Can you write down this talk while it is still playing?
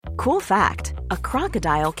Cool fact, a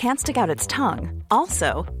crocodile can't stick out its tongue.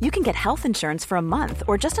 Also, you can get health insurance for a month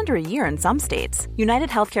or just under a year in some states. United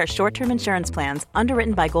Healthcare short-term insurance plans,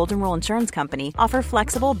 underwritten by Golden Rule Insurance Company, offer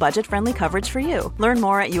flexible, budget-friendly coverage for you. Learn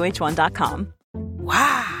more at uh1.com.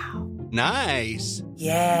 Wow. Nice.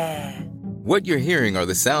 Yeah. What you're hearing are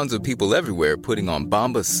the sounds of people everywhere putting on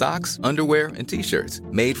Bombas socks, underwear, and T-shirts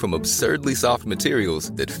made from absurdly soft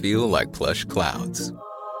materials that feel like plush clouds.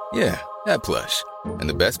 Yeah, that plush. And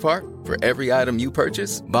the best part? For every item you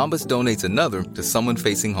purchase, Bombas donates another to someone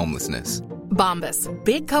facing homelessness. Bombas.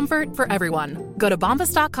 Big comfort for everyone. Go to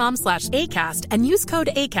bombas.com/ACAST and use code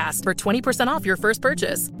ACAST for 20% off your first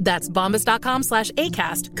purchase. That's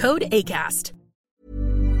bombas.com/ACAST. Code ACAST.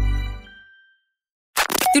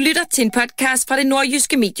 Du lytter til en podcast fra Det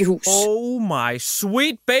Nordjyske Mediehus. Oh my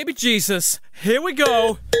sweet baby Jesus. Here we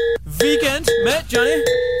go. Weekend med Johnny.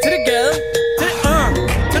 Til det gade.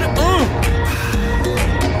 Til det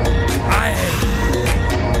Ej.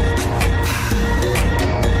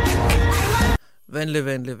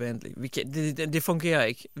 Vent. Det fungerer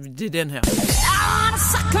ikke. Det er den her.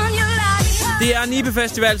 Det er Nibe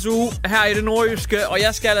Festivals uge her i Det Nordjyske, og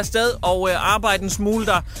jeg skal afsted og arbejde en smule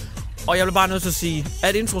der. Og jeg vil bare nødt til at sige,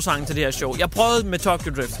 at introsangen til det her show, jeg prøvede med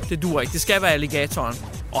Tokyo Drift, det duer ikke, det skal være alligatoren.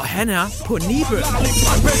 Og han er på Nibe.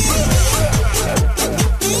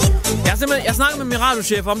 Jeg snakkede med min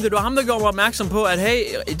radiochef om det, det var ham, der gjorde mig opmærksom på, at hey,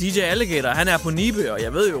 DJ Alligator, han er på Nibe, og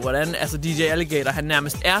jeg ved jo, hvordan DJ Alligator, han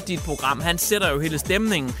nærmest er dit program. Han sætter jo hele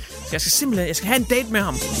stemningen. Så jeg skal have en date med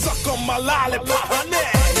ham. Det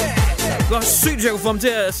var sygt, at jeg kunne få ham til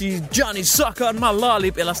at sige, Johnny, suck on my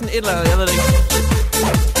lollip, eller sådan et eller andet, jeg ved det ikke.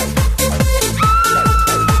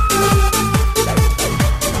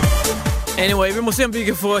 Anyway, vi må se, om vi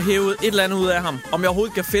kan få hævet et eller andet ud af ham. Om jeg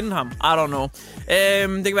overhovedet kan finde ham. I don't know.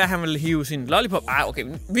 Det kan være, at han vil hive sin lollipop. Okay.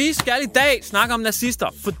 Vi skal i dag snakke om nazister,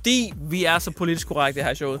 fordi vi er så politisk korrekte i det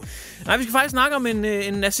her showet. Nej, vi skal faktisk snakke om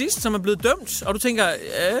en nazist, som er blevet dømt. Og du tænker,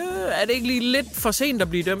 er det ikke lige lidt for sent at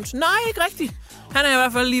blive dømt? Nej, ikke rigtigt. Han er i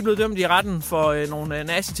hvert fald lige blevet dømt i retten for nogle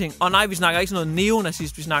nazi-ting. Og nej, vi snakker ikke sådan noget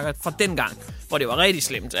neonazist. Vi snakker fra dengang, hvor det var rigtig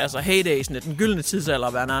slemt. Altså heydaysene, den gyldne tidsalder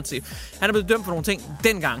at være nazi. Han er blevet dømt for nogle ting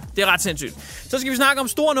dengang. Det er ret sindssygt. Så skal vi snakke om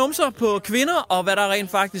store numser på kvinder, og hvad der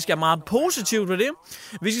rent faktisk er meget positivt ved det.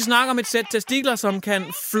 Vi skal snakke om et sæt testikler, som kan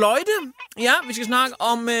fløjte. Ja, vi skal snakke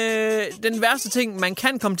om den værste ting, man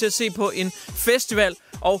kan komme til at se på en festival.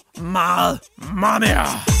 Og meget, meget mere.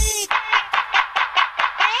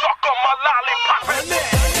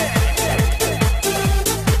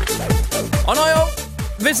 Og nå jo,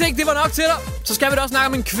 hvis ikke det var nok til dig, så skal vi da også snakke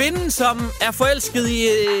om en kvinde, som er forelsket i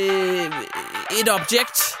et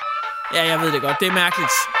objekt. Ja, jeg ved det godt, det er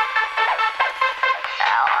mærkeligt.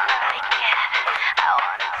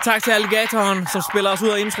 Tak til Alligatoren, som spiller os ud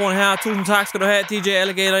af introen her. Tusind tak skal du have, DJ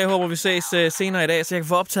Alligator. Jeg håber, vi ses senere i dag, så jeg kan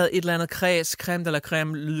få optaget et eller andet creme eller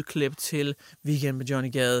creme lydklip til Weekend med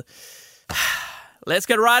Johnny Gade. Let's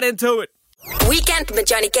get right into it. Weekend med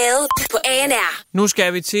Johnny Gade på ANR. Nu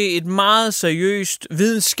skal vi til et meget seriøst,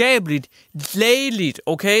 videnskabeligt, lægeligt,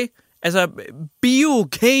 okay? Altså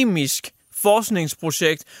biokemisk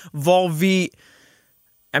forskningsprojekt, hvor vi...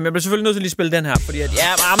 Jamen, jeg bliver selvfølgelig nødt til at lige spille den her, fordi at...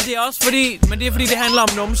 Ja, men det er også fordi... Men det er fordi, det handler om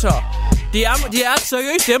numser. Det er et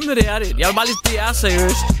seriøst emne, det er det. Jeg vil bare lige... Det er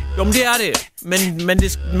seriøst. Jo, men det er det.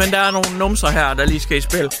 Men der er nogle numser her, der lige skal i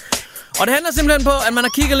spil. Og det handler simpelthen på, at man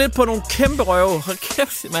har kigget lidt på nogle kæmpe røve. Hold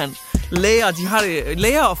kæft, mand.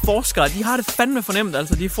 Læger og forskere, de har det fandme fornemt.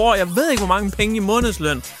 Altså, de får, jeg ved ikke, hvor mange penge i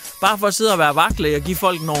månedsløn. Bare for at sidde og være vagtlæge og give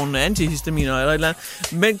folk nogle antihistaminer eller et eller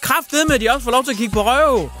andet. Men kraftedeme, at de også får lov til at kigge på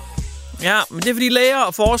røve. Ja, men det er fordi læger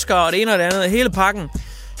og forskere og det ene og det andet, hele pakken,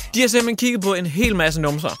 de har simpelthen kigget på en hel masse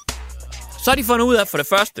numser. Så har de fundet ud af, for det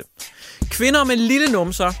første, kvinder med lille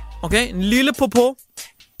numser, okay, en lille popo,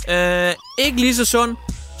 ikke lige så sund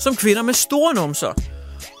som kvinder med store numser.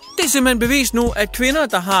 Det er simpelthen bevist nu, at kvinder,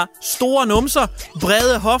 der har store numser,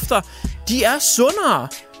 brede hofter, de er sundere.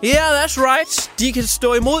 Yeah, that's right. De kan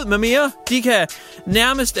stå imod med mere. De kan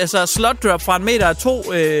nærmest slot drop fra en meter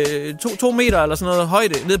 2 meter eller sådan noget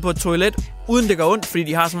højde ned på et toilet, uden det går ondt, fordi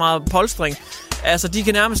de har så meget polstring. Altså, de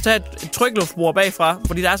kan nærmest tage et trykluftbord bagfra,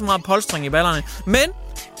 fordi der er så meget polstring i ballerne. Men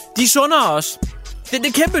de er sundere også. Det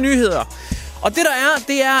er kæmpe nyheder. Og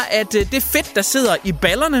det er, at det fedt, der sidder i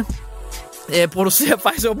ballerne, producerer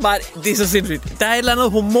faktisk åbenbart, det er så sindssygt. Der er et eller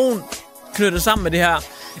andet hormon knyttet sammen med det her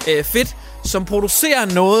fedt, som producerer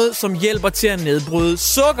noget, som hjælper til at nedbryde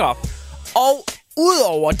sukker. Og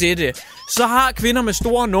udover dette, så har kvinder med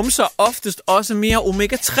store numser oftest også mere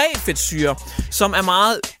omega-3-fedtsyre, som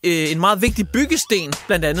er en meget vigtig byggesten,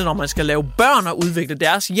 blandt andet når man skal lave børn og udvikle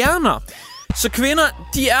deres hjerner. Så kvinder,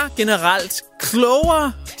 de er generelt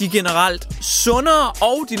klogere, de er generelt sundere,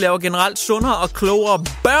 og de laver generelt sundere og klogere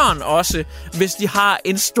børn også, hvis de har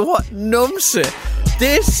en stor numse.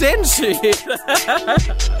 Det er sindssygt.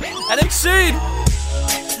 Er det ikke sygt?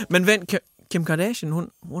 Men vent, Kim Kardashian,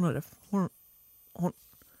 hun er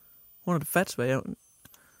da fat, hvad jeg...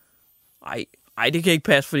 Ej, det kan ikke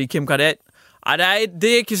passe, fordi Kim Kardashian...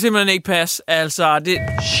 det kan simpelthen ikke passe. Altså, det...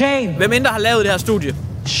 Shame. Hvem end der har lavet det her studie?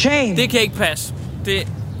 Shame. Det kan ikke passe.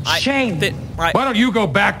 Shame. Why don't you go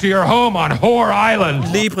back to your home on Whore Island?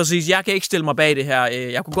 Lige præcis. Jeg kan ikke stille mig bag det her.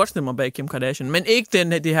 Jeg kunne godt stille mig bag Kim Kardashian, men ikke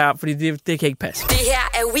det her, fordi det kan ikke passe. Det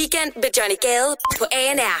her er Weekend med Johnny Gade på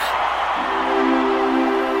ANR.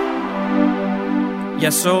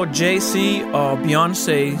 Jeg så Jay-Z og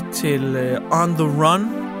Beyoncé til On The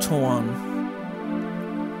Run-touren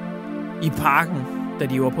i parken, da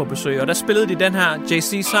de var på besøg. Og der spillede de den her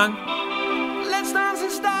Jay-Z-sang,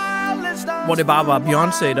 hvor det bare var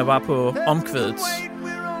Beyoncé, der var på omkvædet.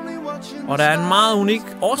 Og der er en meget unik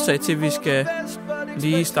årsag til, at vi skal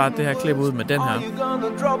lige starte det her klip ud med den her.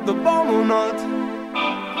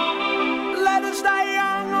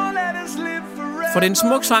 For det er en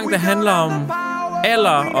smuk sang, der handler om alder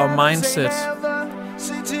og mindset.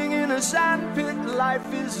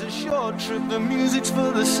 Life is a short trip, the music's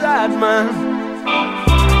for the sad man.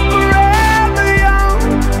 Forever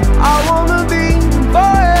young, I wanna be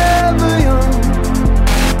forever young.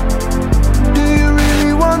 Do you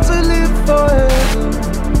really want to live forever?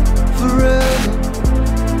 Forever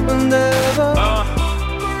and ever.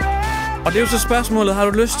 Og det er jo så spørgsmålet, har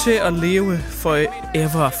du lyst til at leve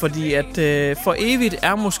forever? Fordi at for evigt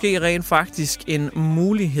er måske rent faktisk en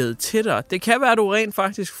mulighed til dig. Det kan være, at du rent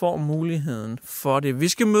faktisk får muligheden for det. Vi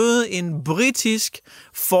skal møde en britisk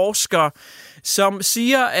forsker, som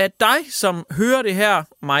siger, at dig, som hører det her,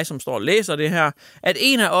 mig, som står og læser det her, at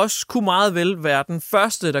en af os kunne meget vel være den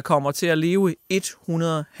første, der kommer til at leve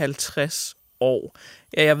 150 år.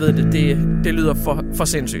 Ja, jeg ved det lyder for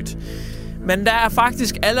sindssygt. Men der er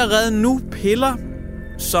faktisk allerede nu piller,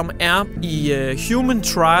 som er i human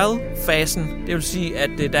trial-fasen. Det vil sige, at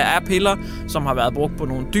der er piller, som har været brugt på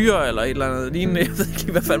nogle dyr eller et eller andet lignende. Jeg ved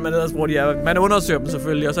ikke, hvad fanden man ellers bruger de er. Man undersøger dem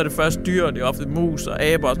selvfølgelig, og så er det først dyr, det er ofte mus og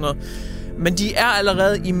aber og sådan noget. Men de er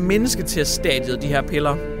allerede i mennesketeststadiet, de her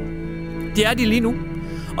piller. Det er de lige nu.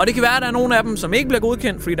 Og det kan være, at der er nogle af dem, som ikke bliver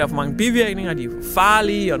godkendt, fordi der er for mange bivirkninger, de er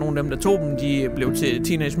farlige, og nogle af dem, der tog dem, de blev til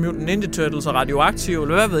Teenage Mutant Ninja Turtles og radioaktive,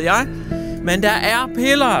 eller hvad ved jeg. Men der er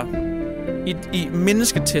piller i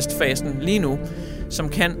mennesketestfasen lige nu, som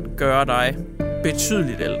kan gøre dig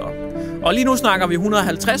betydeligt ældre. Og lige nu snakker vi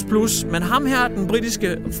 150 plus, men ham her, den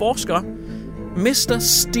britiske forsker, Mr.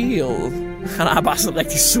 Steele, han har bare sådan en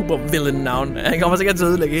rigtig super villain navn. Han kommer sikkert til at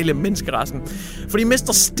ødelægge hele menneskerassen. Fordi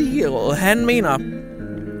Mr. Steele, han mener,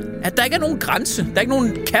 at der ikke er nogen grænse, der er ikke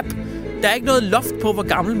nogen cap. Der er ikke noget loft på, hvor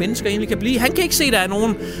gamle mennesker egentlig kan blive. Han kan ikke se, at der er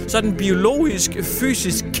nogen sådan biologisk,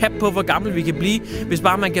 fysisk cap på, hvor gammel vi kan blive. Hvis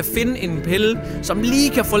bare man kan finde en pille, som lige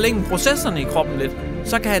kan forlænge processerne i kroppen lidt,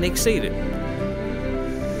 så kan han ikke se det.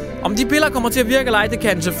 Om de piller kommer til at virke eller ej, det kan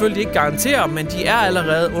han selvfølgelig ikke garantere, men de er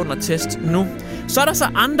allerede under test nu. Så er der så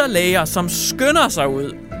andre læger, som skynder sig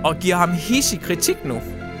ud og giver ham hissig kritik nu.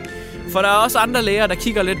 For der er også andre læger, der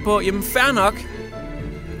kigger lidt på, jamen fair nok,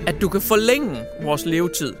 at du kan forlænge vores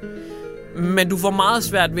levetid. Men du får meget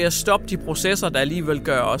svært ved at stoppe de processer, der alligevel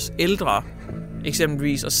gør os ældre.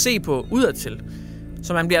 Eksempelvis at se på udadtil.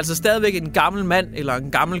 Så man bliver altså stadigvæk en gammel mand eller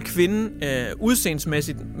en gammel kvinde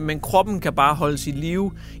udseendsmæssigt, men kroppen kan bare holde sit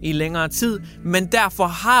liv i længere tid. Men derfor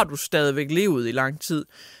har du stadigvæk levet i lang tid.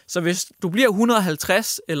 Så hvis du bliver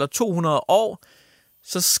 150 eller 200 år,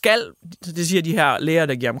 så skal, det siger de her læger,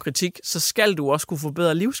 der giver ham kritik, så skal du også kunne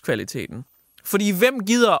forbedre livskvaliteten. Fordi hvem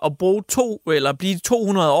gider at bruge blive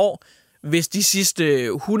 200 år, hvis de sidste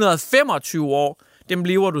 125 år, dem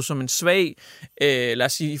lever du som en svag, lad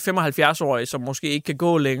os sige 75-årig, som måske ikke kan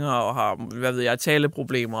gå længere og har,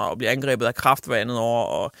 taleproblemer og bliver angrebet af kræft hver andet år,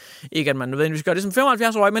 og ikke at man nødvendigvis gør det som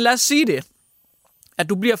 75-årig, men lad os sige det, at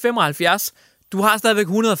du bliver 75, du har stadigvæk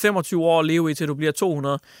 125 år at leve i, til du bliver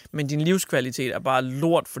 200, men din livskvalitet er bare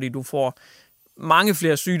lort, fordi du får mange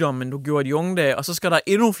flere sygdomme, end du gjorde i de unge dage, og så skal der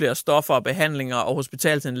endnu flere stoffer og behandlinger og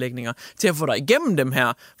hospitalsindlægninger til at få dig igennem dem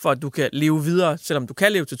her, for at du kan leve videre, selvom du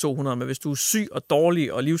kan leve til 200, men hvis du er syg og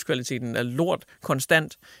dårlig, og livskvaliteten er lort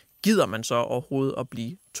konstant, gider man så overhovedet at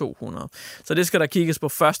blive 200. Så det skal der kigges på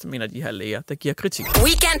først, mener de her læger, der giver kritik.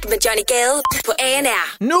 Weekend med Johnny Gade på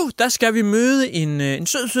ANR. Nu, der skal vi møde en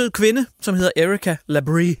sød kvinde, som hedder Erica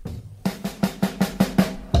Labrie.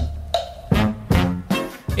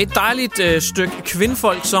 Et dejligt stykke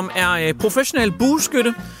kvindfolk, som er professionel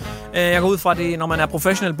bueskytte, Jeg går ud fra det, når man er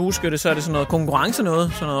professionel bueskytte, så er det sådan noget konkurrence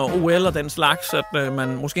noget, sådan noget OL og den slags, at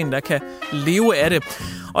man måske endda kan leve af det.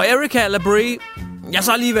 Og Erika Labrie, jeg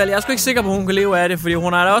er sgu ikke sikker på, at hun kan leve af det, fordi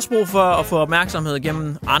hun har da også brug for at få opmærksomhed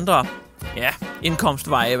gennem andre,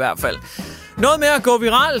 indkomstveje i hvert fald. Noget med at gå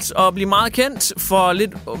viralt og blive meget kendt for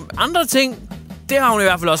lidt andre ting, det har hun i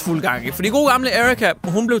hvert fald også fuld gang i. For de gode gamle Erika,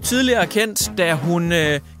 hun blev tidligere kendt, da hun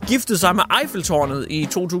giftede sig med Eiffeltårnet i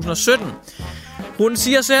 2017. Hun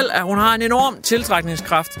siger selv, at hun har en enorm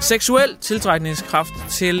tiltrækningskraft, seksuel tiltrækningskraft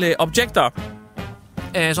til objekter.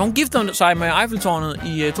 Så hun giftede sig med Eiffeltårnet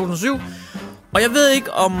i 2007. Og jeg ved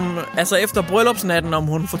ikke om, efter bryllupsnatten, om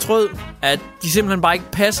hun fortrød, at de simpelthen bare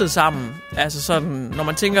ikke passede sammen. Altså sådan, når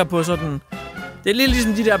man tænker på sådan... Det er lidt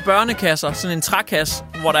ligesom de der børnekasser, sådan en trækasse,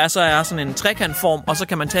 hvor der er sådan en trekantform, og så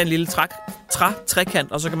kan man tage en lille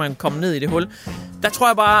trækant, og så kan man komme ned i det hul. Der tror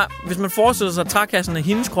jeg bare, hvis man forestiller sig, at trækassen er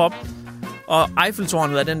hendes krop, og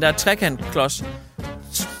Eiffeltårnet er den der trekantklods,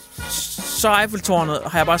 så Eiffeltårnet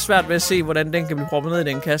har jeg bare svært ved at se, hvordan den kan blive proppet ned i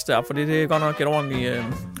den kasse der, for det er godt nok et ordentligt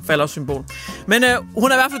falderssymbol. Men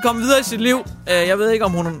hun er i hvert fald kommet videre i sit liv. Jeg ved ikke,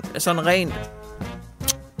 om hun er sådan rent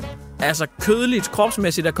kødeligt,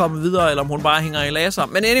 kropsmæssigt er kommet videre, eller om hun bare hænger i laser.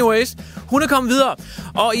 Men anyways, hun er kommet videre.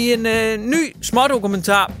 Og i en ny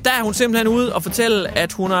smådokumentar, der er hun simpelthen ude og fortælle,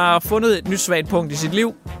 at hun har fundet et nyt svagt punkt i sit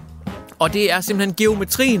liv. Og det er simpelthen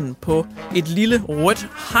geometrien på et lille rødt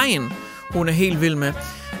hegn, hun er helt vild med.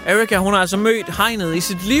 Erika, hun har altså mødt hegnet i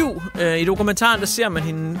sit liv. I dokumentaren, der ser man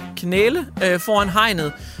hende knæle foran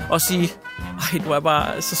hegnet og sige, ej, du er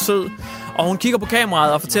bare så sød. Og hun kigger på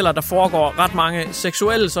kameraet og fortæller, at der foregår ret mange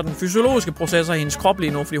seksuelle, sådan fysiologiske processer i hendes krop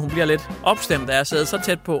lige nu, fordi hun bliver lidt opstemt af at sidde så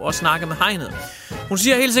tæt på og snakke med hegnet. Hun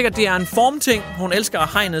siger helt sikkert, at det er en formting. Hun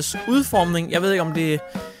elsker hegnets udformning. Jeg ved ikke, om det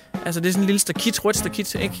det er sådan en lille stakit, rødt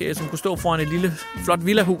stakit, ikke? Som kunne stå foran et lille, flot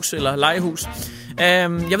villahus eller legehus. Jeg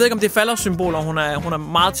ved ikke, om det er faldersymboler, hun er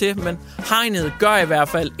meget til, men hegnet gør i hvert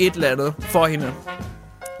fald et eller andet for hende.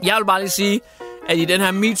 Jeg vil bare lige sige, at i den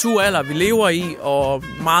her MeToo-alder, vi lever i, og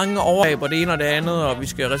mange overgreb og det ene og det andet, og vi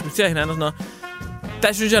skal respektere hinanden og sådan noget,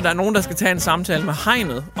 der synes jeg, at der er nogen, der skal tage en samtale med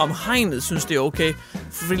hegnet, om hegnet synes, det er okay.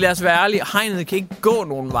 Fordi lad os være ærlige, hegnet kan ikke gå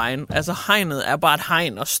nogen vejen. Altså, hegnet er bare et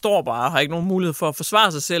hegn, og står bare og har ikke nogen mulighed for at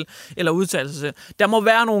forsvare sig selv, eller udtale sig selv. Der må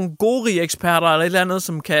være nogle gode eksperter eller et eller andet,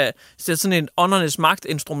 som kan sætte sådan et åndernes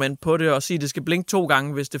magtinstrument på det, og sige, at det skal blinke 2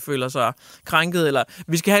 gange, hvis det føler sig krænket, eller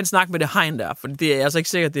vi skal have en snak med det hegn der, for det er altså ikke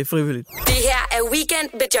sikkert, at det er frivilligt. Det her er Weekend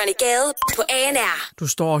med Johnny Gade på ANR. Du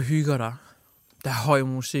står og hygger dig. Der er høj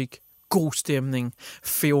musik. God stemning,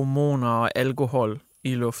 feromoner og alkohol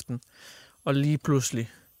i luften. Og lige pludselig,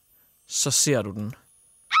 så ser du den.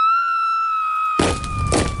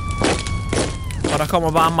 Og der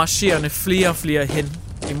kommer bare marcherende flere og flere hen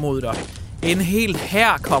imod dig. En hel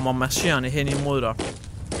hær kommer marcherende hen imod dig.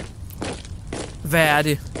 Hvad er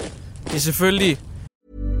det? Det er selvfølgelig...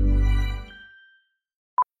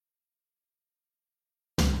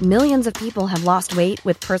 Millions of people have lost weight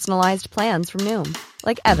with personalized plans from Noom.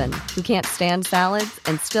 Like Evan, who can't stand salads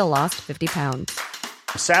and still lost 50 pounds.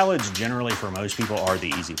 Salads generally for most people are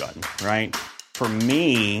the easy button, right? For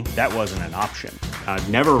me, that wasn't an option. I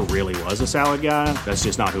never really was a salad guy. That's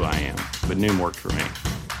just not who I am. But Noom worked for me.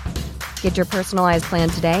 Get your personalized plan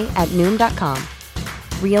today at Noom.com.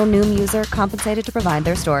 Real Noom user compensated to provide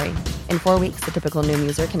their story. In 4 weeks, the typical Noom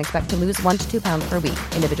user can expect to lose 1 to 2 pounds per week.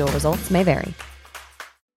 Individual results may vary.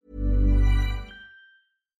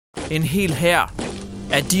 En hel hær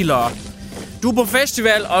af dealere. Du er på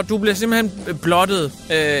festival, og du bliver simpelthen blottet,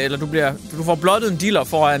 eller du får blottet en dealer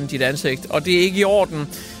foran dit ansigt, og det er ikke i orden,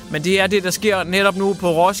 men det er det, der sker netop nu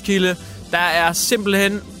på Roskilde. Der er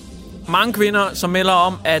simpelthen mange kvinder, som melder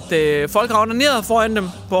om, at folk har onaneret foran dem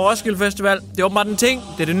på Roskilde Festival. Det er åbenbart en ting,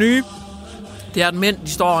 det er det nye. Det er, at mænd,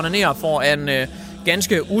 de står og onanerer foran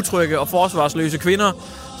ganske utrygge og forsvarsløse kvinder,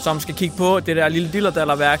 som skal kigge på det der lille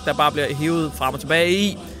dillerdallerværk, der bare bliver hævet frem og tilbage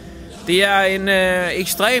i. Det er en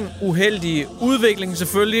ekstrem uheldig udvikling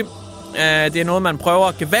selvfølgelig. Det er noget, man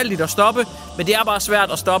prøver gevaldigt at stoppe, men det er bare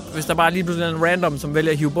svært at stoppe, hvis der bare lige pludselig er en random, som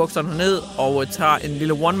vælger at hive bukserne ned og tager en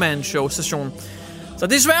lille one-man-show-session. Så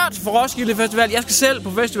det er svært for Roskilde Festival. Jeg skal selv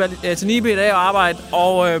på festival til Nibe i dag og arbejde,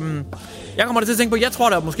 og jeg kommer til at tænke på, jeg tror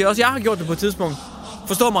da måske også, jeg har gjort det på et tidspunkt.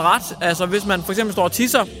 Forstå mig ret. Altså, hvis man for eksempel står og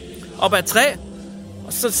tisser op ad et træ,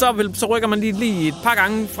 så rykker man lige et par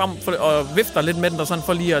gange frem og vifter lidt med den, og sådan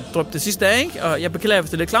for lige at dryppe det sidste af, ikke? Og jeg beklager, hvis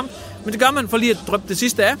det er lidt klamt, men det gør man for lige at dryppe det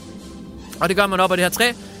sidste af. Og det gør man op ad det her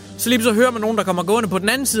træ. Så lige så hører man nogen, der kommer gående på den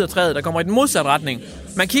anden side af træet, der kommer i den modsatte retning.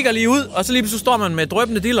 Man kigger lige ud, og så lige så står man med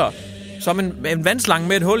dryppende diller, som en vandslange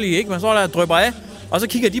med et hul i, ikke? Man står der og drypper af, og så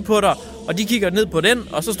kigger de på dig, og de kigger ned på den,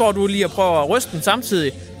 og så står du lige og prøver at ryste den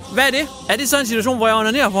samtidig. Hvad er det? Er det sådan en situation, hvor jeg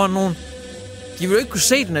onanerer foran nogen? De vil jo ikke kunne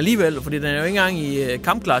se den alligevel, fordi den er jo ikke engang i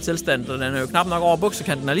kampklar tilstand, og den er jo knap nok over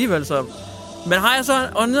buksekanten alligevel, så... Men har jeg så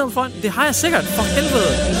onaneret foran? Det har jeg sikkert, for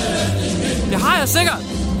helvede. Det har jeg sikkert.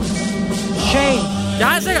 Shame. Det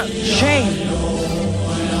har jeg sikkert. Shame.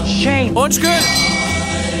 Shame. Undskyld.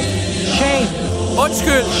 Shame.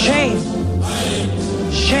 Undskyld. Shame.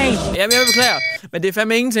 Shame. Jamen, jeg beklager. Men det er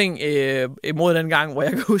fandme ingenting imod den gang, hvor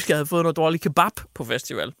jeg kan huske, at jeg havde fået noget dårligt kebab på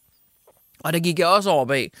festival. Og der gik jeg også over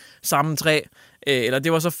bag samme træ. Eller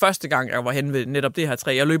det var så første gang, jeg var henne ved netop det her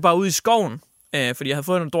træ. Jeg løb bare ud i skoven, fordi jeg havde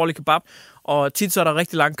fået noget dårligt kebab. Og tit så er der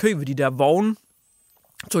rigtig lang kø ved de der vogne.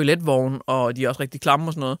 Toiletvogne, og de er også rigtig klamme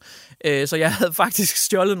og sådan noget. Så jeg havde faktisk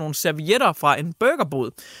stjålet nogle servietter fra en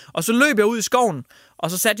burgerbod. Og så løb jeg ud i skoven,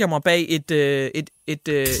 og så satte jeg mig bag et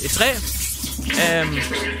træ.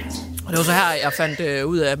 Og det var så her, jeg fandt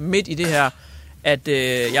ud af midt i det her, at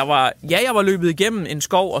jeg var løbet igennem en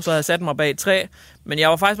skov, og så havde jeg sat mig bag et træ. Men jeg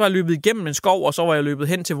var faktisk bare løbet igennem en skov, og så var jeg løbet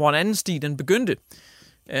hen til, hvor en anden sti den begyndte.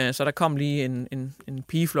 Så der kom lige en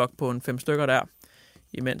pigeflok på en 5 stykker der,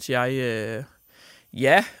 imens jeg...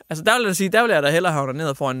 Ja, altså der vil jeg sige, der vil jeg da hellere have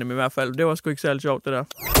ned foran dem i hvert fald. Det var sgu ikke særlig sjovt, det der.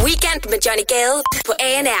 Weekend med Johnny Gade på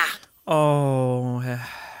ANR. Ja.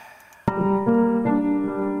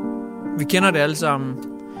 Vi kender det alle sammen.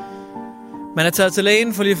 Man er taget til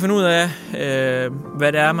lægen for lige at finde ud af,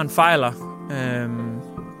 hvad det er, man fejler.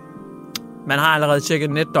 Man har allerede tjekket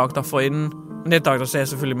netdoktor forinden. Netdoktor sagde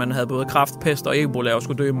selvfølgelig, at man havde både kræft, pest og ebola og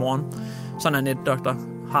skulle dø i morgen. Sådan er netdoktor.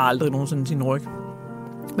 Har aldrig nogensinde sin ryg.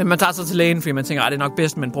 Men man tager sig til lægen, fordi man tænker, at det er nok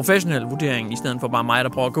bedst med en professionel vurdering, i stedet for bare mig, der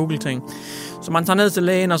prøver at google ting. Så man tager ned til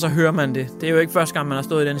lægen, og så hører man det. Det er jo ikke første gang, man har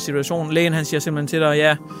stået i den situation. Lægen, han siger simpelthen til dig,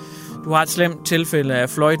 ja, du har et slemt tilfælde af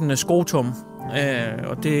fløjtende skrotum.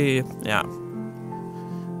 Og det, ja...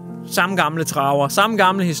 Samme gamle traver, samme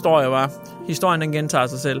gamle historie var. Historien, den gentager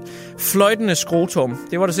sig selv. Fløjtende skrotum.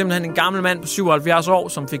 Det var der simpelthen en gammel mand på 77 år,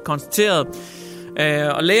 som fik konstateret.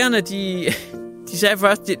 Og lægerne, de sagde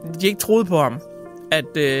først, de ikke troede på ham.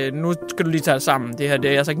 At nu skal du lige tage det sammen. Det her,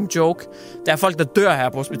 det er altså ikke en joke. Der er folk, der dør her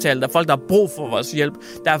på hospitalet. Der er folk, der har brug for vores hjælp.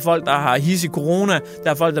 Der er folk, der har hissig corona. Der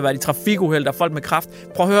er folk, der har været i trafikuheld. Der er folk med kræft.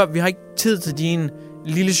 Prøv at høre, vi har ikke tid til dine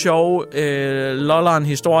lille sjove lolleren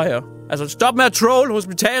historier. Altså, stop med at troll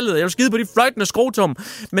hospitalet. Jeg vil skide på de fløjtende skrotum.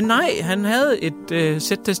 Men nej, han havde et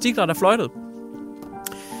sæt testikler, der fløjtede.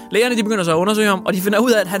 Lægerne, de begynder så at undersøge ham, og de finder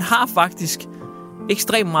ud af, at han har faktisk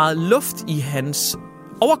ekstremt meget luft i hans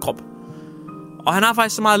overkrop. Og han har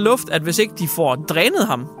faktisk så meget luft, at hvis ikke de får drænet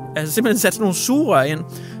ham, altså simpelthen sat sådan nogle sugerør ind,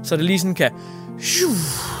 så det lige sådan kan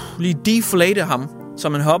lige deflate ham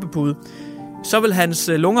som en hoppepude, så vil hans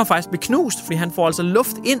lunger faktisk blive knust, fordi han får altså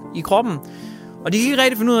luft ind i kroppen. Og de kan ikke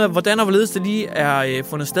rigtig finde ud af, hvordan og hvorledes det lige er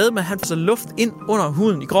fundet sted, men han får så luft ind under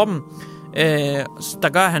huden i kroppen, der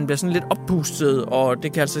gør, at han bliver sådan lidt oppustet, og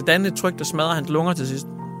det kan altså danne et tryk, der smadrer hans lunger til sidst.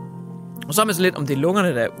 Og så er man så lidt, om det er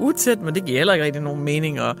lungerne, der er utæt, men det giver heller ikke rigtig nogen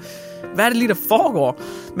mening, og hvad er det lige, der foregår?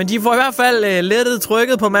 Men de får i hvert fald lettet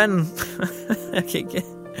trykket på manden. Jeg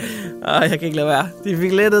kan ikke lade være. De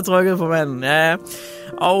fik lettet trykket på manden, ja.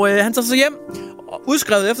 Og han tager så hjem,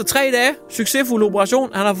 udskrevet efter 3 dage, succesfuld operation.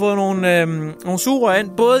 Han har fået nogle sugerør ind,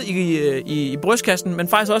 både i brystkassen, men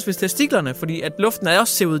faktisk også ved testiklerne, fordi at luften er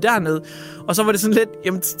også sivet derned. Og så var det sådan lidt,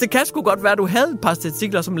 jamen det kan sgu godt være, at du havde et par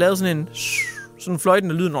testikler, som lavede sådan en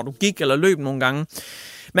fløjtende lyd, når du gik eller løb nogle gange.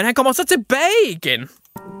 Men han kommer så tilbage igen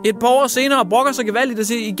et par år senere og brokker så gevaldigt og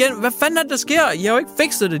siger igen, hvad fanden er det, der sker? I har jo ikke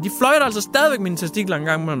fikset det. De fløjter altså stadigvæk mine testikler en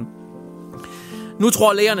gang imellem. Nu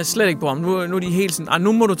tror lægerne slet ikke på ham. Nu er de helt sådan,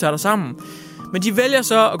 nu må du tage dig sammen. Men de vælger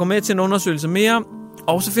så at gå med til en undersøgelse mere,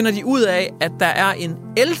 og så finder de ud af, at der er en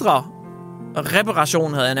ældre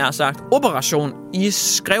reparation, havde jeg nær sagt, operation i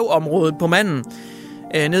skrevområdet på manden,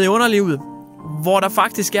 nede i underlivet, hvor der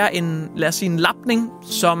faktisk er en lapning,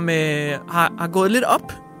 som har gået lidt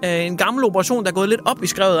op. En gammel operation, der er gået lidt op i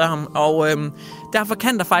skrevet af ham, og derfor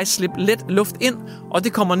kan der faktisk slippe let luft ind, og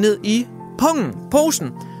det kommer ned i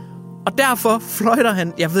posen. Og derfor fløjter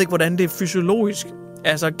han, jeg ved ikke, hvordan det er fysiologisk,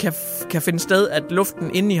 altså kan finde sted, at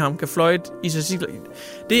luften inde i ham kan fløjte i sig.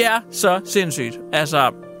 Det er så sindssygt.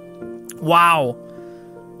 Altså, wow.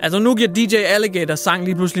 Altså, nu giver DJ Alligator sang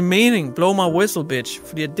lige pludselig mening. Blow my whistle, bitch.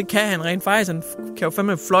 Fordi det kan han rent faktisk. Han kan jo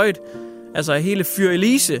fandme fløjte. Altså, hele Fyr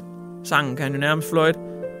Elise-sangen kan han jo nærmest fløjte.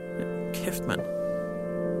 Kæft, mand.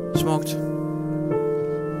 Smukt.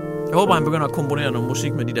 Jeg håber, han begynder at komponere noget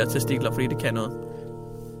musik med de der testikler, fordi det kan noget.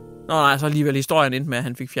 Nå nej, så alligevel historien endte med, at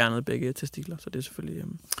han fik fjernet begge testikler, så det er selvfølgelig...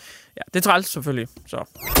 ja, det er træls selvfølgelig, så...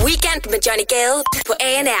 Weekend med Johnny Gade på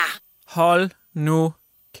ANR. Hold nu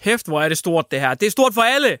kæft, hvor er det stort, det her. Det er stort for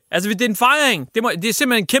alle. Altså, det er en fejring. Det er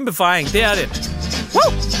simpelthen en kæmpe fejring, det er det.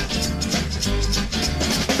 Woo!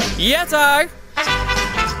 Ja, tak.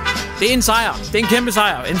 Det er en sejr. Det er en kæmpe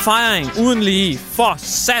sejr. En fejring uden lige for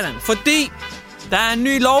satan. Fordi der er en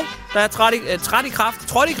ny lov, der er trådt i kraft,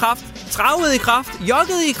 travet i kraft,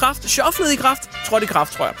 jogget i kraft, shufflet i kraft, trådt i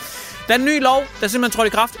kraft, tror jeg. Der er en ny lov, der er simpelthen trådt i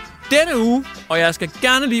kraft denne uge, og jeg skal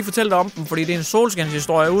gerne lige fortælle dig om den, fordi det er en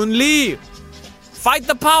solskinshistorie uden lige. Fight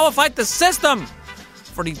the power, fight the system.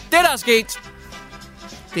 Fordi det, der er sket,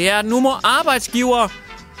 det er, at nu må arbejdsgiver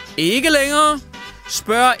ikke længere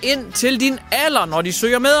spørge ind til din alder, når de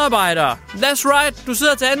søger medarbejdere. That's right, du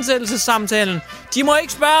sidder til ansættelsessamtalen. De må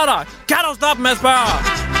ikke spørge dig. Kan du stoppe med at spørge?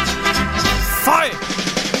 Føj!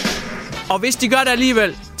 Og hvis de gør det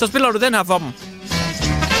alligevel, så spiller du den her for dem.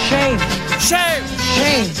 Shame. Shame!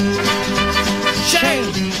 Shame.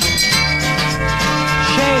 Shame!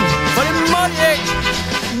 Shame. For det må de ikke!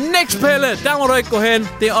 Niks, Pelle! Der må du ikke gå hen.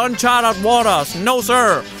 Det er uncharted waters. No,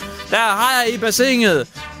 sir. Der er hajer i bassinet.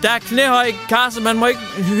 Der er knæhøj kasse. Man må ikke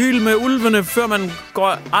hyle med ulvene, før man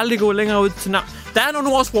aldrig går længere ud til navn. Der er nogle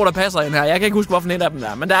ordsprog, der passer ind her. Jeg kan ikke huske, hvorfor en af dem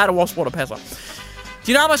er, men der er der ordsprog, der passer.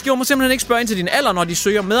 Din arbejdsgiver må simpelthen ikke spørge ind til din alder, når de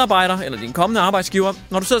søger medarbejdere, eller din kommende arbejdsgiver.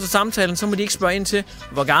 Når du sidder til samtalen, så må de ikke spørge ind til,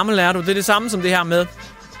 hvor gammel er du. Det er det samme som det her med,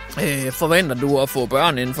 forventer du at få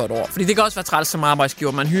børn inden for et år. Fordi det kan også være træls som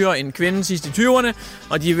arbejdsgiver. Man hyrer en kvinde sidst i 20'erne,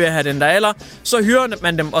 og de vil have den der alder. Så hyrer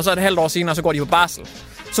man dem, og så er det et halvt år senere, så går de på barsel.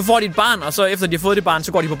 Så får de et barn, og så efter de har fået det barn,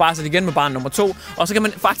 så går de på barsel igen med barn nummer 2. Og så kan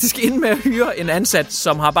man faktisk ende med at hyre en ansat,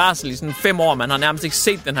 som har barsel i sådan 5 år. Man har nærmest ikke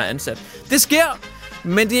set den her ansat. Det sker,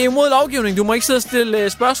 men det er imod lovgivning. Du må ikke sidde og stille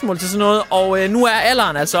spørgsmål til sådan noget. Og nu er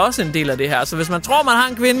alderen altså også en del af det her. Så hvis man tror, man har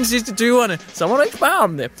en kvinde sidst i 20'erne, så må du ikke spørge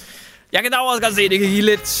om det. Jeg kan dog også godt se, at det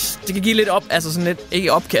kan give lidt op, altså sådan lidt,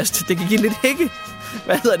 ikke opkast. Det kan give lidt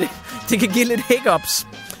Det kan give lidt hiccups.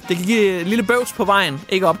 Det kan give et lille bøvs på vejen,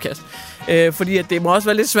 ikke opkast. Fordi at det må også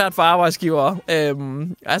være lidt svært for arbejdsgivere.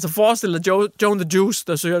 Altså forestil dig Joan the Juice,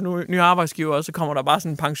 der søger nye arbejdsgiver, og så kommer der bare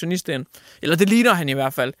sådan en pensionist ind. Eller det ligner han i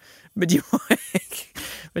hvert fald. Men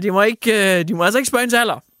de må altså ikke spørge ind til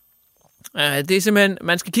alder. Det er simpelthen,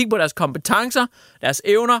 man skal kigge på deres kompetencer, deres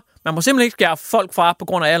evner. Man må simpelthen ikke skære folk fra på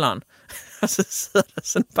grund af alderen. Og så sidder der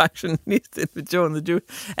sådan en pensionist ved Joan the Juice.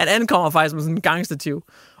 Han ankommer faktisk med sådan en gangstativ.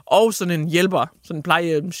 Og sådan en hjælper, sådan en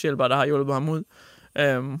plejehjælper, der har hjulpet ham ud.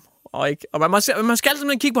 Og man skal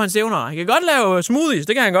simpelthen kigge på hans evner. Han kan godt lave smoothies,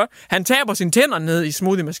 det kan han godt. Han taber sine tænder ned i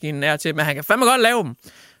smoothie-maskinen af til, men han kan fandme godt lave dem.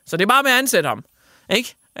 Så det er bare med at ansætte ham.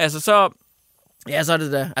 Ikke? Altså så er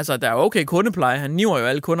det da. Altså der er okay kundepleje. Han niver jo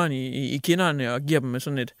alle kunderne i kinderne og giver dem med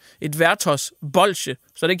sådan et værtøjsbolsje.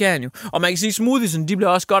 Så det kan han jo. Og man kan sige, at smoothiesen, de bliver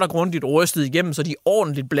også godt og grundigt rystet igennem, så de er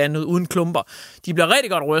ordentligt blandet uden klumper. De bliver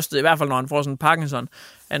rigtig godt rystet, i hvert fald når han får sådan en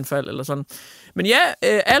Parkinson-anfald eller sådan. Men ja,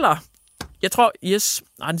 alder. Jeg tror, yes.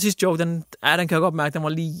 Den sidste joke, den kan jeg godt mærke, den var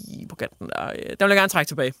lige på kanten der. Den vil jeg gerne trække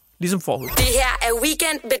tilbage. Ligesom forhud. Det her er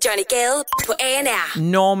Weekend med Johnny Gade på ANR.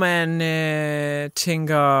 Når man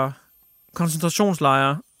tænker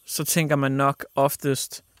koncentrationslejre, så tænker man nok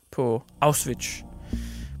oftest på Auschwitz.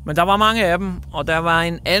 Men der var mange af dem, og der var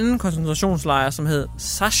en anden koncentrationslejr, som hed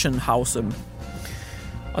Sachsenhausen.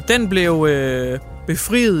 Og den blev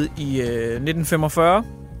befriet i 1945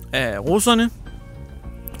 af russerne.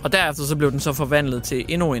 Og derefter så blev den så forvandlet til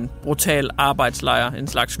endnu en brutal arbejdslejr. En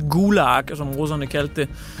slags gulag, som russerne kaldte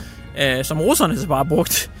det. Som russerne så bare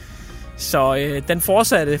brugte. Så den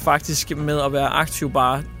fortsatte faktisk med at være aktiv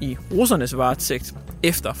bare i russernes varetægt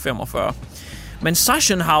efter 45. Men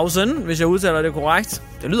Sachsenhausen, hvis jeg udtaler det korrekt,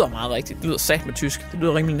 det lyder meget rigtigt. Det lyder sagt med tysk. Det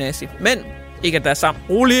lyder rimelig nazi. Men ikke at der er sammen.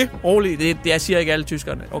 Rolig. Det jeg siger ikke alle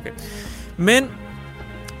tyskerne. Okay. Men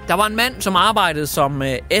der var en mand, som arbejdede som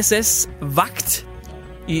SS-vagt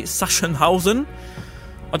i Sachsenhausen.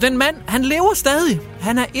 Og den mand, han lever stadig.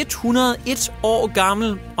 Han er 101 år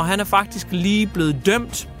gammel, og han er faktisk lige blevet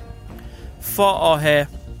dømt for at have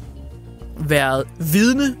været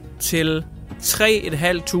vidne til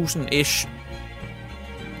 3.500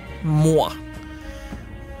 mord.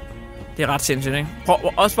 Det er ret sindssygt, ikke? Prøv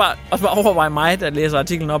også bare overveje mig, der læser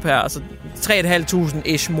artiklen op her. Altså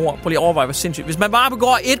 3.500 mord. Prøv lige at overveje, hvor sindssygt. Hvis man bare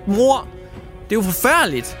begår et mord, det er jo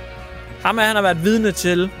forfærdeligt. Han har været vidne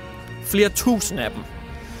til flere tusind af dem.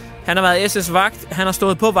 Han har været SS-vagt. Han har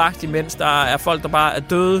stået på vagt, imens der er folk, der bare er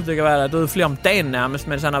døde. Det kan være, der er døde flere om dagen nærmest,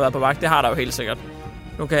 mens han har været på vagt. Det har der jo helt sikkert.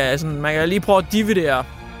 Man kan lige prøve at dividere.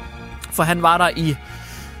 For han var der i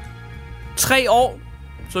 3 år.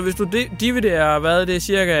 Så hvis du dividerer, hvad er det,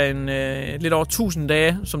 cirka lidt over 1000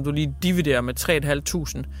 dage, som du lige dividerer med 3.500,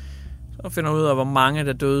 så finder du ud af, hvor mange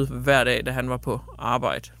der døde hver dag, da han var på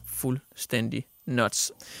arbejde. Fuldstændig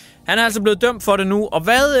nuts. Han er altså blevet dømt for det nu, og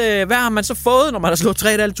hvad har man så fået, når man har slået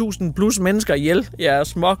 3.500 plus mennesker ihjel? Jeg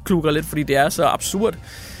småklukker lidt, fordi det er så absurd.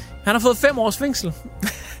 Han har fået 5 års fængsel.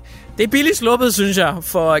 Det er billigt sluppet, synes jeg,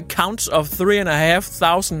 for counts of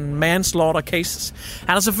 3.500 manslaughter cases. Han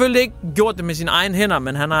har selvfølgelig ikke gjort det med sine egne hænder,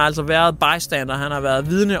 men han har altså været bystander, han har været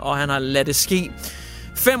vidne, og han har ladet det ske.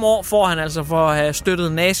 5 år får han altså for at have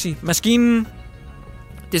støttet nazi-maskinen.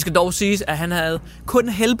 Det skal dog siges, at han havde kun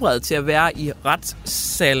helbred til at være i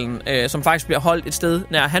retssalen, som faktisk bliver holdt et sted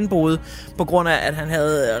nær han boede, på grund af, at han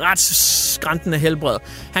havde ret skrantende helbred.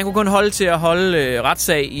 Han kunne kun holde til at holde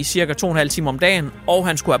retssag i cirka 2,5 timer om dagen, og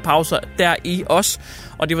han skulle have pauser deri også.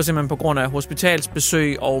 Og det var simpelthen på grund af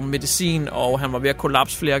hospitalsbesøg og medicin, og han var ved at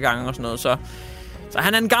kollapse flere gange og sådan noget. Så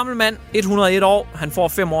han er en gammel mand, 101 år. Han får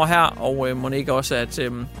 5 år her, og må ikke også, at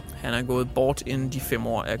han er gået bort, inden de 5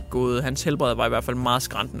 år er gået. Hans helbred var i hvert fald meget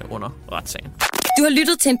skrantende under retssagen. Du har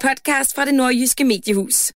lyttet til en podcast fra Det Nordjyske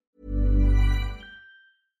Mediehus.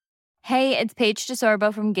 Hey, it's Paige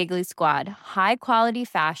DeSorbo from Giggly Squad. High quality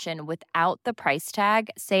fashion without the price tag.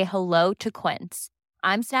 Say hello to Quince.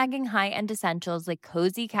 I'm snagging high-end essentials like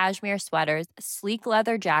cozy cashmere sweaters, sleek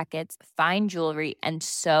leather jackets, fine jewelry, and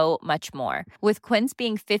so much more. With Quince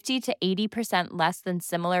being 50 to 80% less than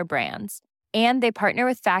similar brands. And they partner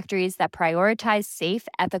with factories that prioritize safe,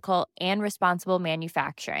 ethical, and responsible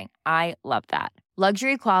manufacturing. I love that.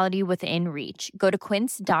 Luxury quality within reach. Go to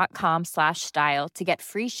quince.com/style to get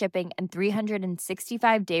free shipping and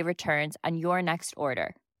 365-day returns on your next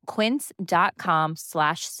order.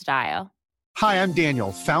 Quince.com/style. Hi, I'm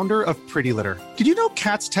Daniel, founder of Pretty Litter. Did you know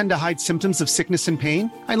cats tend to hide symptoms of sickness and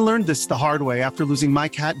pain? I learned this the hard way after losing my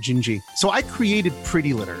cat, Gingy. So I created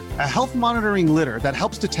Pretty Litter, a health monitoring litter that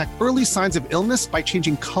helps detect early signs of illness by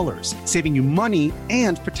changing colors, saving you money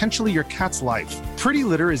and potentially your cat's life. Pretty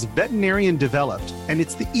Litter is veterinarian developed, and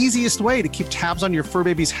it's the easiest way to keep tabs on your fur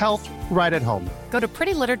baby's health right at home. Go to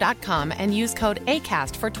prettylitter.com and use code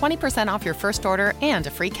ACAST for 20% off your first order and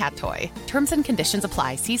a free cat toy. Terms and conditions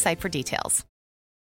apply. See site for details.